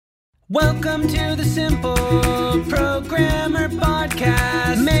Welcome to the Simple Programmer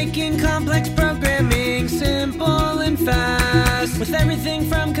Podcast, making complex programming simple and fast, with everything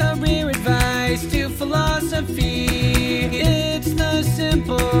from career advice to philosophy. It's the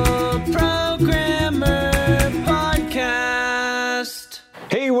Simple Programmer Podcast.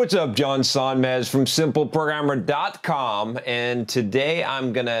 Hey, what's up? John Sonmez from SimpleProgrammer.com, and today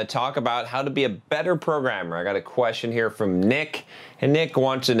I'm going to talk about how to be a better programmer. I got a question here from Nick, and Nick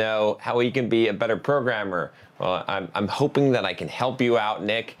wants to know how he can be a better programmer. Well, I'm hoping that I can help you out,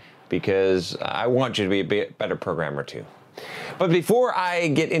 Nick, because I want you to be a better programmer too. But before I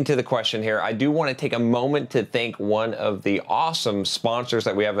get into the question here, I do want to take a moment to thank one of the awesome sponsors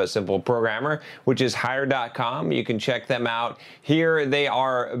that we have at Simple Programmer, which is Hire.com. You can check them out. Here they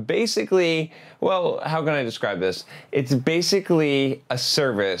are basically, well, how can I describe this? It's basically a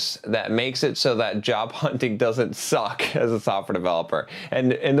service that makes it so that job hunting doesn't suck as a software developer.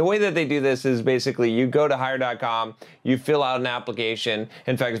 And the way that they do this is basically you go to Hire.com, you fill out an application.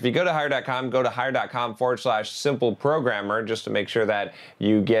 In fact, if you go to Hire.com, go to Hire.com/Simple Programmer, just to make sure that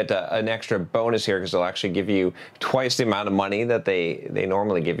you get an extra bonus here, because they'll actually give you twice the amount of money that they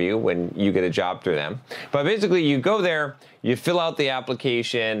normally give you when you get a job through them. But basically, you go there, you fill out the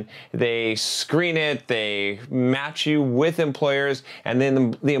application, they screen it, they match you with employers, and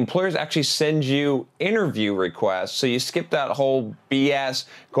then the employers actually send you interview requests. So you skip that whole BS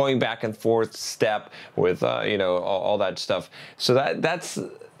going back and forth step with all that stuff. So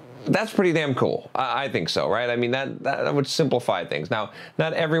that's pretty damn cool. I think so, right? I mean, that would simplify things. Now,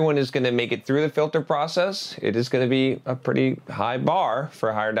 not everyone is going to make it through the filter process. It is going to be a pretty high bar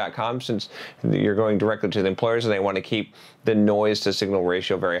for Hire.com, since you're going directly to the employers and they want to keep the noise to signal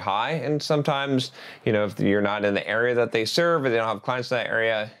ratio very high. And sometimes, if you're not in the area that they serve or they don't have clients in that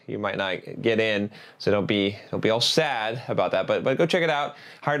area, you might not get in. So don't be all sad about that. But go check it out.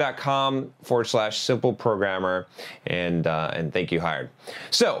 Hire.com/Simple Programmer, and thank you, Hired.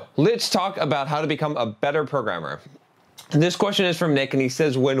 So let's talk about how to become a better programmer. This question is from Nick, and he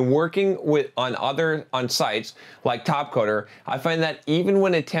says, when working on sites like Topcoder, I find that even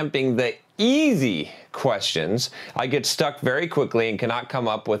when attempting the easy questions, I get stuck very quickly and cannot come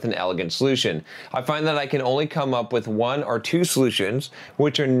up with an elegant solution. I find that I can only come up with one or two solutions,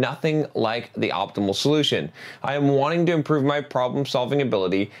 which are nothing like the optimal solution. I am wanting to improve my problem-solving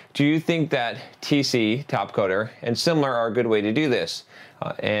ability. Do you think that TC, Topcoder, and similar are a good way to do this?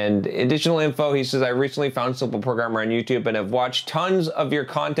 And additional info, he says, I recently found Simple Programmer on YouTube and have watched tons of your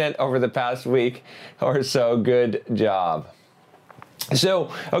content over the past week or so. Good job. So,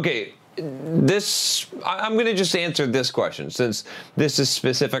 okay, I'm going to just answer this question, since this is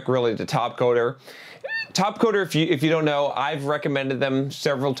specific really to Topcoder. Topcoder, if you don't know, I've recommended them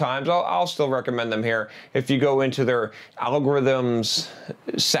several times. I'll still recommend them here. If you go into their algorithms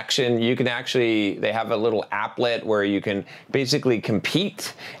section, you can they have a little applet where you can basically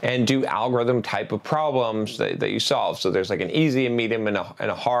compete and do algorithm type of problems that you solve. So there's like an easy, a medium, and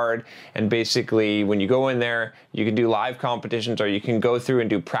a hard. And basically, when you go in there, you can do live competitions, or you can go through and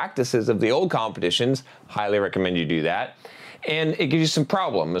do practices of the old competitions. Highly recommend you do that. And it gives you some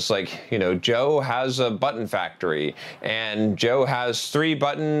problems. It's like, Joe has a button factory, and Joe has 3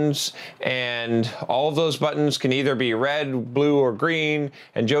 buttons, and all of those buttons can either be red, blue, or green,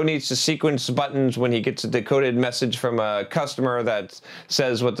 and Joe needs to sequence buttons when he gets a decoded message from a customer that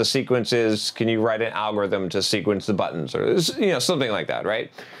says what the sequence is. Can you write an algorithm to sequence the buttons? Or, something like that,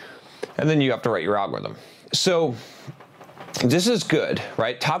 right? And then you have to write your algorithm. So this is good,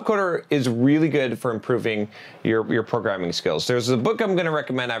 right? Topcoder is really good for improving your programming skills. There's a book I'm going to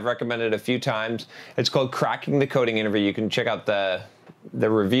recommend. I've recommended it a few times. It's called Cracking the Coding Interview. You can check out the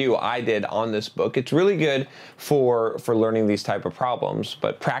review I did on this book. It's really good for learning these type of problems,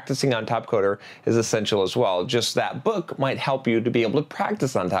 but practicing on Topcoder is essential as well. Just that book might help you to be able to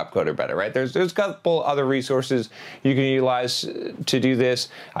practice on Topcoder better, right? There's a couple other resources you can utilize to do this.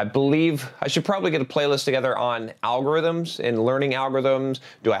 I believe I should probably get a playlist together on algorithms and learning algorithms.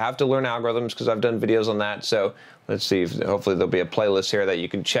 Do I have to learn algorithms? Because I've done videos on that. So let's see. Hopefully there'll be a playlist here that you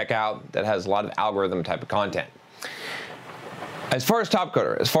can check out that has a lot of algorithm type of content. As far as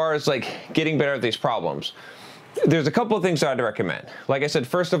Topcoder, as far as like getting better at these problems, there's a couple of things I'd recommend. Like I said,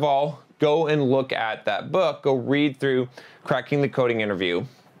 first of all, go and look at that book, go read through Cracking the Coding Interview,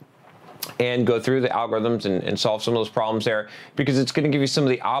 and go through the algorithms and solve some of those problems there, because it's going to give you some of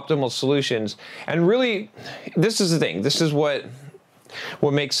the optimal solutions. And really, this is the thing. This is what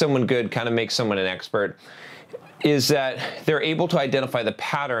makes someone good, kind of makes someone an expert, is that they're able to identify the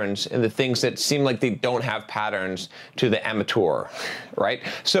patterns in the things that seem like they don't have patterns to the amateur, right?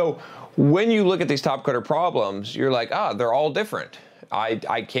 So when you look at these Topcoder problems, you're like, they're all different.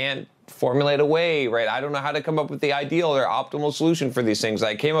 I can't formulate a way, right? I don't know how to come up with the ideal or optimal solution for these things.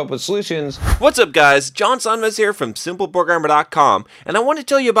 I came up with solutions. What's up, guys? John Sonmez here from SimpleProgrammer.com, and I want to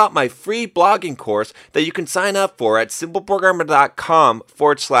tell you about my free blogging course that you can sign up for at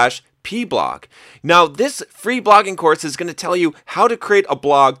SimpleProgrammer.com/pblog. Now, this free blogging course is going to tell you how to create a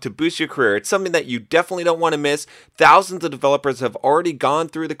blog to boost your career. It's something that you definitely don't want to miss. Thousands of developers have already gone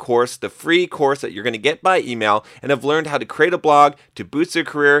through the course, the free course that you're going to get by email, and have learned how to create a blog to boost their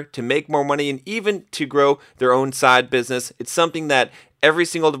career, to make more money, and even to grow their own side business. It's something that every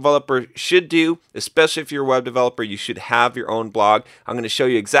single developer should do, especially if you're a web developer. You should have your own blog. I'm going to show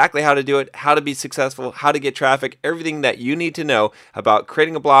you exactly how to do it, how to be successful, how to get traffic, everything that you need to know about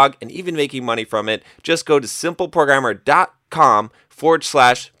creating a blog and even making money from it. Just go to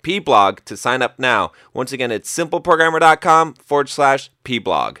simpleprogrammer.com/pblog to sign up now. Once again, it's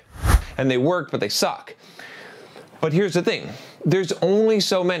simpleprogrammer.com/pblog. And they work, but they suck. But here's the thing. There's only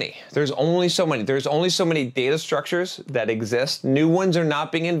so many. There's only so many data structures that exist. New ones are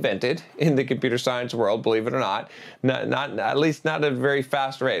not being invented in the computer science world, believe it or not. Not at least not at a very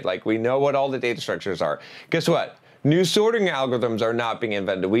fast rate. Like, we know what all the data structures are. Guess what? New sorting algorithms are not being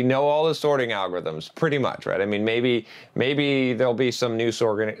invented. We know all the sorting algorithms, pretty much, right? I mean, maybe there'll be some new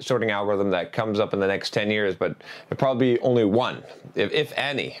sorting algorithm that comes up in the next 10 years, but there'll probably be only one, if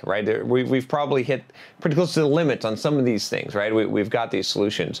any, right? We've probably hit pretty close to the limits on some of these things, right? We've got these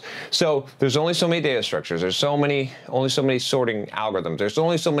solutions. So there's only so many data structures. There's only so many sorting algorithms. There's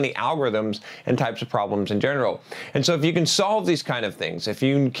only so many algorithms and types of problems in general. And so if you can solve these kind of things, if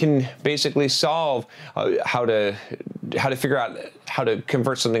you can basically solve how to figure out how to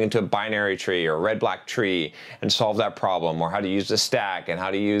convert something into a binary tree or a red-black tree and solve that problem, or how to use a stack and how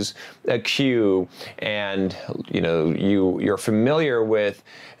to use a queue, and you're familiar with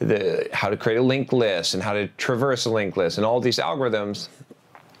how to create a linked list and how to traverse a linked list and all these algorithms,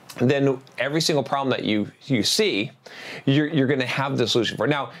 then every single problem that you see, you're going to have the solution for.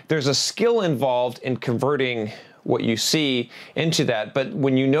 Now, there's a skill involved in converting what you see into that, but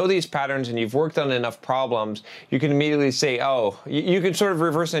when you know these patterns and you've worked on enough problems, you can immediately say, oh, you can sort of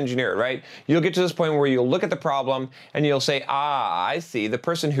reverse engineer it, right? You'll get to this point where you'll look at the problem and you'll say, I see, the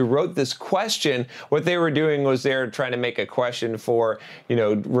person who wrote this question, what they were doing was they're trying to make a question for,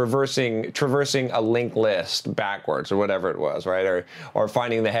 traversing a linked list backwards or whatever it was, right? Or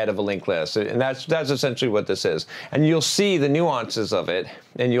finding the head of a linked list. And that's essentially what this is. And you'll see the nuances of it,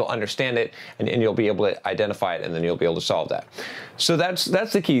 and you'll understand it, and you'll be able to identify it, and then you'll be able to solve that. So that's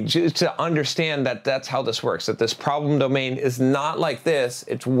the key, to understand that that's how this works, that this problem domain is not like this.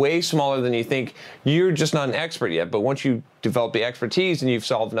 It's way smaller than you think. You're just not an expert yet, but once you develop the expertise and you've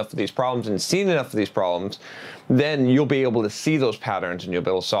solved enough of these problems and seen enough of these problems, then you'll be able to see those patterns and you'll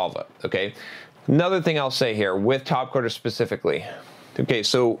be able to solve it, okay? Another thing I'll say here, with Topcoder specifically, okay,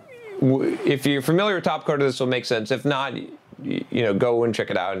 so if you're familiar with Topcoder, this will make sense. If not, go and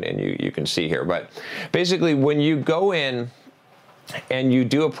check it out, and you can see here. But basically, when you go in and you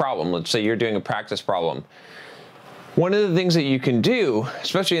do a problem, let's say you're doing a practice problem, one of the things that you can do,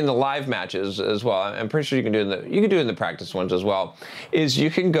 especially in the live matches as well, I'm pretty sure you can do it in the practice ones as well, is you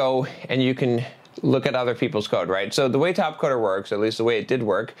can go and you can look at other people's code, right? So the way Topcoder works, at least the way it did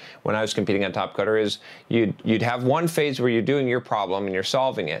work when I was competing on Topcoder, is you'd have one phase where you're doing your problem and you're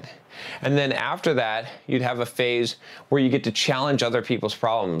solving it. And then after that, you'd have a phase where you get to challenge other people's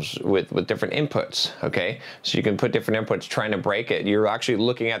problems with different inputs, okay? So you can put different inputs trying to break it. You're actually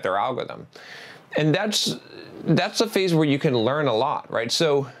looking at their algorithm. And that's a phase where you can learn a lot, right?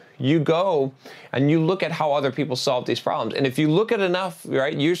 So you go and you look at how other people solve these problems. And if you look at enough,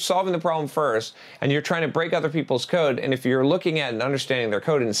 right, you're solving the problem first and you're trying to break other people's code. And if you're looking at and understanding their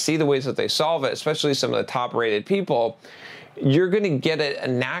code and see the ways that they solve it, especially some of the top rated people, you're going to get a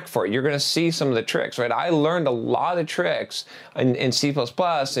knack for it. You're going to see some of the tricks, right? I learned a lot of tricks in C++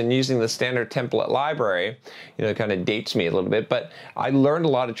 and using the standard template library. It kind of dates me a little bit, but I learned a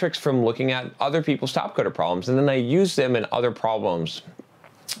lot of tricks from looking at other people's Topcoder problems, and then I use them in other problems.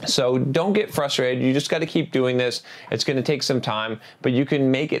 So don't get frustrated. You just got to keep doing this. It's going to take some time, but you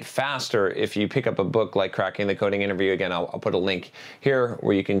can make it faster if you pick up a book like Cracking the Coding Interview. Again, I'll put a link here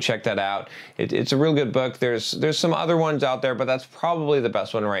where you can check that out. It's a real good book. There's some other ones out there, but that's probably the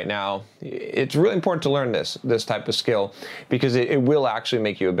best one right now. It's really important to learn this type of skill because it will actually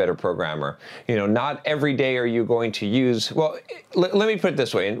make you a better programmer. Not every day are you going to use, well, let me put it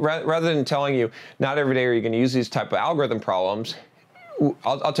this way. Rather than telling you not every day are you going to use these type of algorithm problems,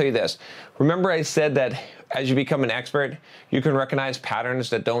 I'll tell you this. Remember I said that as you become an expert, you can recognize patterns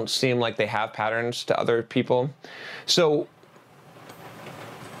that don't seem like they have patterns to other people. So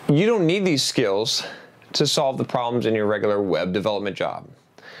you don't need these skills to solve the problems in your regular web development job.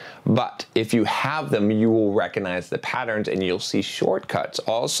 But if you have them, you will recognize the patterns and you'll see shortcuts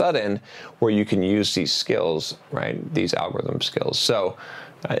all of a sudden where you can use these skills, right? These algorithm skills. So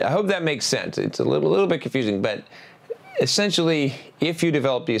I hope that makes sense. It's a little bit confusing, but essentially, if you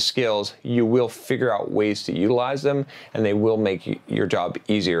develop these skills, you will figure out ways to utilize them, and they will make your job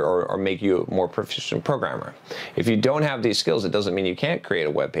easier or make you a more proficient programmer. If you don't have these skills, it doesn't mean you can't create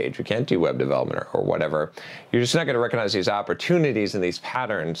a web page, you can't do web development or whatever. You're just not going to recognize these opportunities and these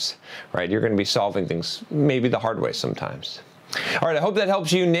patterns, right? You're going to be solving things maybe the hard way sometimes. All right, I hope that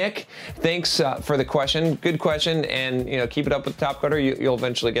helps you, Nick. Thanks for the question. Good question, and keep it up with Top Coder. You'll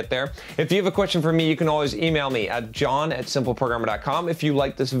eventually get there. If you have a question for me, you can always email me at john@simpleprogrammer.com. If you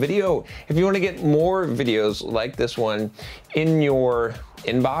like this video, if you want to get more videos like this one in your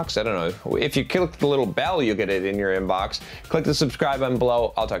inbox, I don't know. If you click the little bell, you'll get it in your inbox. Click the subscribe button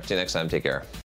below. I'll talk to you next time. Take care.